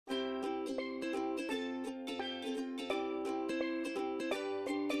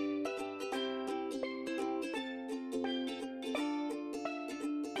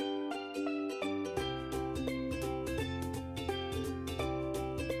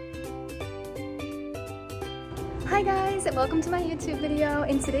Hi guys, and welcome to my YouTube video.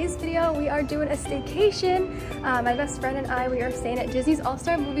 In today's video, we are doing a staycation. My best friend and I, we are staying at Disney's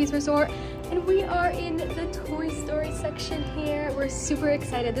All-Star Movies Resort, and we are in the Toy Story section here. We're super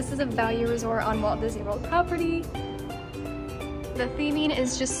excited. This is a value resort on Walt Disney World property. The theming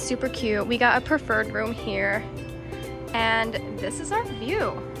is just super cute. We got a preferred room here, and this is our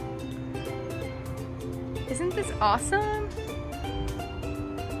view. Isn't this awesome?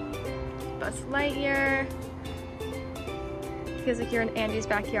 Buzz Lightyear. Feels like you're in Andy's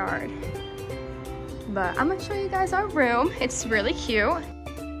backyard. But I'm gonna show you guys our room. It's really cute.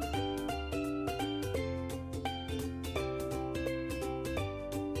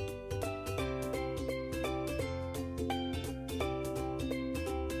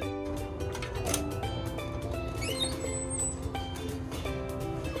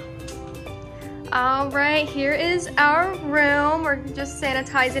 All right, here is our room. We're just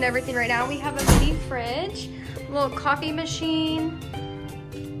sanitizing everything right now. We have a mini fridge, a little coffee machine,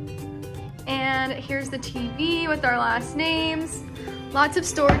 and here's the TV with our last names. Lots of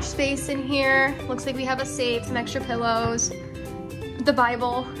storage space in here. Looks like we have a safe, some extra pillows, the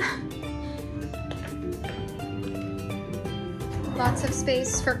Bible. Lots of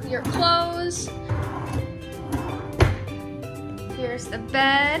space for your clothes. Here's the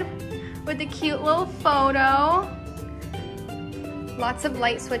bed with a cute little photo. Lots of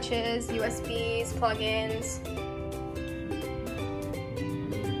light switches, USBs, plug-ins.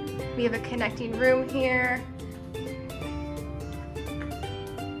 We have a connecting room here.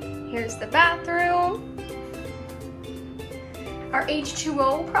 Here's the bathroom. Our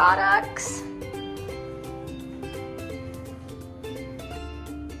H2O products.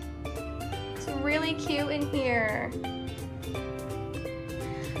 It's really cute in here.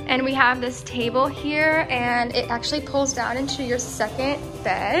 And we have this table here, and it actually pulls down into your second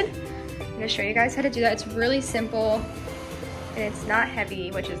bed. I'm gonna show you guys how to do that. It's really simple, and it's not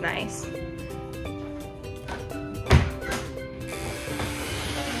heavy, which is nice.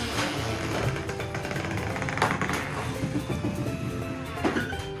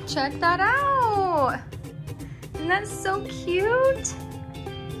 Check that out. Isn't that so cute?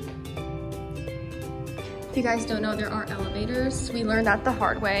 If you guys don't know, there are elevators. We learned that the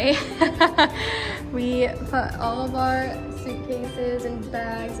hard way. We put all of our suitcases and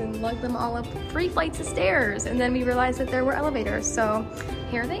bags and lugged them all up 3 flights of stairs, and then we realized that there were elevators, so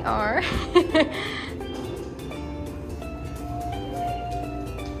here they are.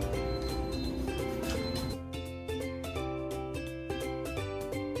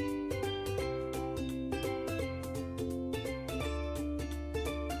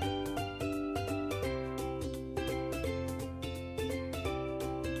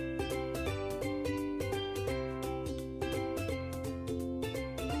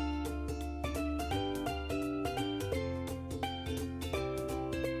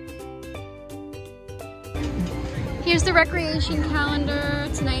 Here's the recreation calendar.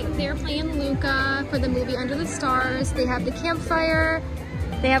 Tonight they're playing Luca for the movie Under the Stars. They have the campfire.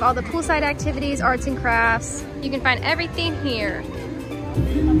 They have all the poolside activities, arts and crafts. You can find everything here.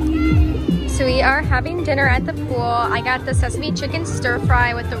 So we are having dinner at the pool. I got the sesame chicken stir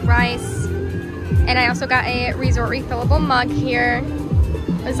fry with the rice. And I also got a resort refillable mug here.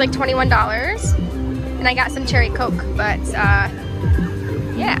 It's like $21. And I got some cherry Coke, but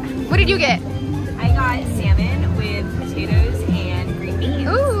yeah. What did you get? I got salmon with potatoes and green beans.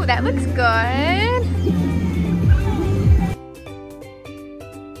 Ooh, that looks good.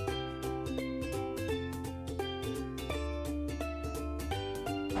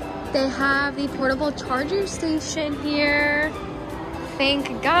 They have the portable charger station here.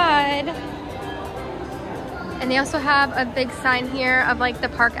 Thank God. And they also have a big sign here of like the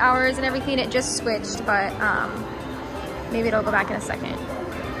park hours and everything. It just switched, but maybe it'll go back in a second.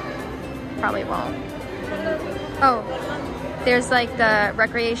 Probably won't. Oh, there's like the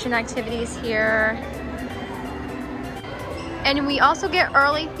recreation activities here. And we also get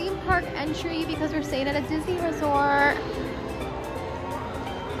early theme park entry because we're staying at a Disney resort.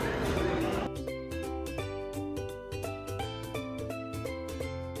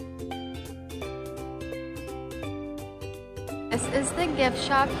 This is the gift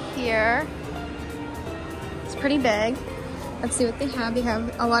shop here. It's pretty big. Let's see what they have. They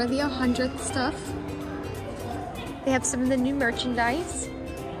have a lot of the 100th stuff. They have some of the new merchandise.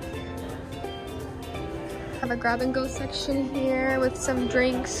 Have a grab and go section here with some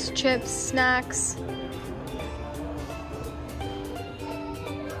drinks, chips, snacks.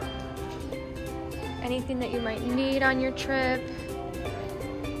 Anything that you might need on your trip.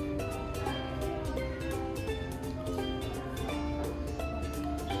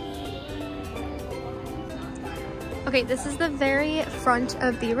 Okay, this is the very front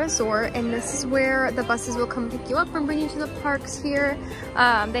of the resort, and this is where the buses will come pick you up and bring you to the parks here.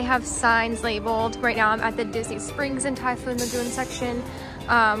 They have signs labeled. Right now I'm at the Disney Springs and Typhoon Lagoon section.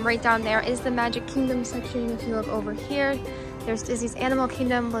 Right down there is the Magic Kingdom section. If you look over here, there's Disney's Animal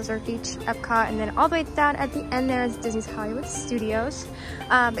Kingdom, Blizzard Beach, Epcot, and then all the way down at the end there is Disney's Hollywood Studios.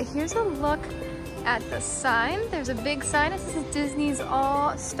 But here's a look at the sign. There's a big sign that says Disney's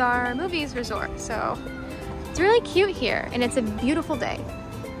All-Star Movies Resort. So it's really cute here, and it's a beautiful day.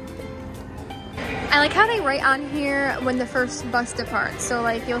 I like how they write on here when the first bus departs. So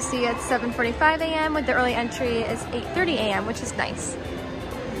like you'll see it's 7:45 a.m. with the early entry is 8:30 a.m., which is nice.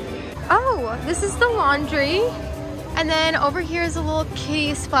 Oh, this is the laundry. And then over here is a little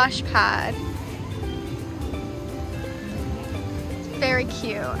kitty splash pad. Very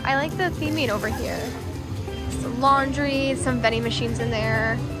cute. I like the theming over here. Some laundry, some vending machines in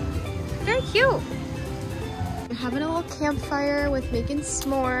there. Very cute. We're having a little campfire with making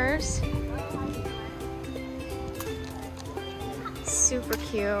s'mores. Super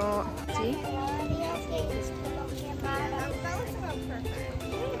cute. See?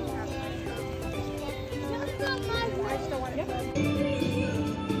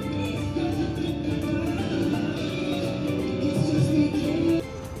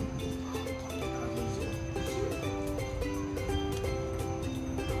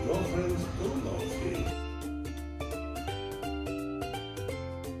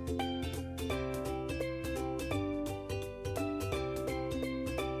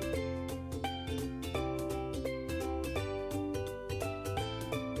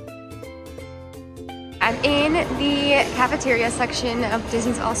 I'm in the cafeteria section of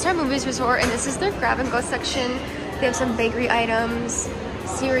Disney's All-Star Movies Resort, and this is their grab and go section. They have some bakery items,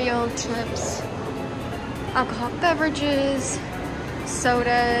 cereal, chips, alcoholic beverages,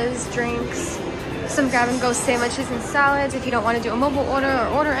 sodas, drinks, some grab and go sandwiches and salads if you don't want to do a mobile order or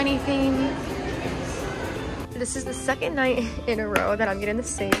order anything. This is the second night in a row that I'm getting the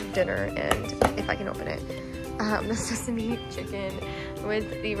same dinner, and if I can open it, the sesame chicken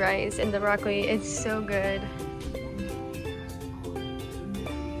with the rice and the broccoli. It's so good.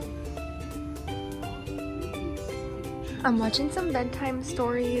 I'm watching some bedtime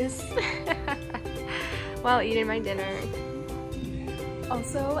stories while eating my dinner.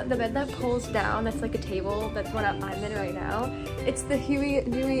 Also, the bed that pulls down, that's like a table, that's what I'm in right now. It's the Huey,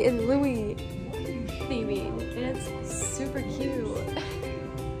 Dewey, and Louie theming, and it's super cute.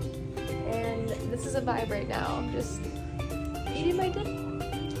 And this is a vibe right now. I'm just eating my dinner,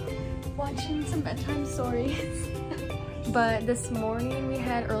 watching some bedtime stories. But this morning we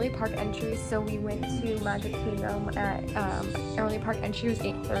had early park entry, so we went to Magic Kingdom at early park entry was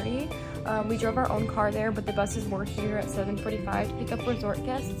 8:30. We drove our own car there, but the buses were here at 7:45 to pick up resort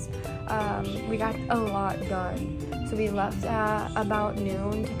guests. We got a lot done. So we left at about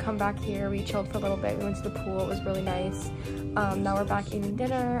noon to come back here. We chilled for a little bit. We went to the pool. It was really nice. Now we're back eating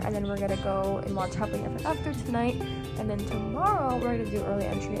dinner, and then we're gonna go and watch Happily Ever After tonight. And then tomorrow we're gonna do early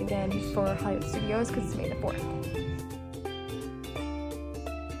entry again for Hollywood Studios because it's May the 4th.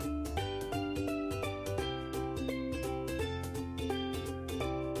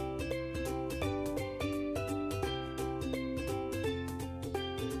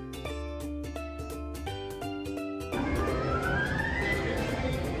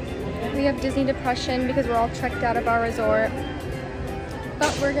 We have Disney depression because we're all checked out of our resort.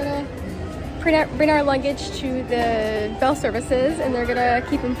 But we're gonna bring our luggage to the Bell Services, and they're gonna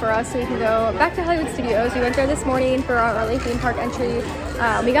keep them for us so we can go back to Hollywood Studios. We went there this morning for our early theme park entry.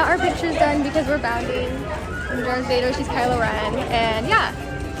 We got our pictures done because we're bounding. I'm Darth Vader, she's Kylo Ren, and yeah.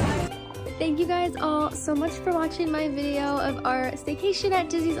 Thank you guys all so much for watching my video of our staycation at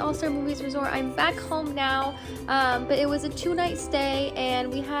Disney's All-Star Movies Resort. I'm back home now, but it was a 2-night stay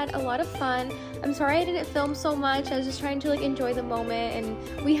and we had a lot of fun. I'm sorry I didn't film so much. I was just trying to like enjoy the moment,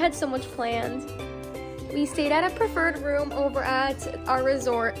 and we had so much planned. We stayed at a preferred room over at our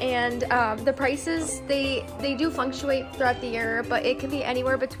resort, and the prices, they do fluctuate throughout the year, but it can be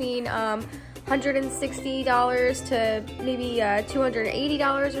anywhere between $160 to maybe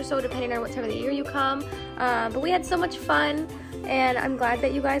 $280 or so, depending on what time of the year you come. But we had so much fun, and I'm glad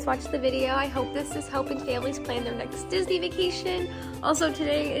that you guys watched the video. I hope this is helping families plan their next Disney vacation. Also,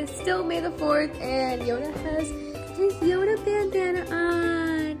 today is still May the 4th, and Yoda has his Yoda bandana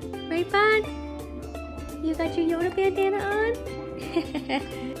on. Right, Bud? You got your Yoda bandana on?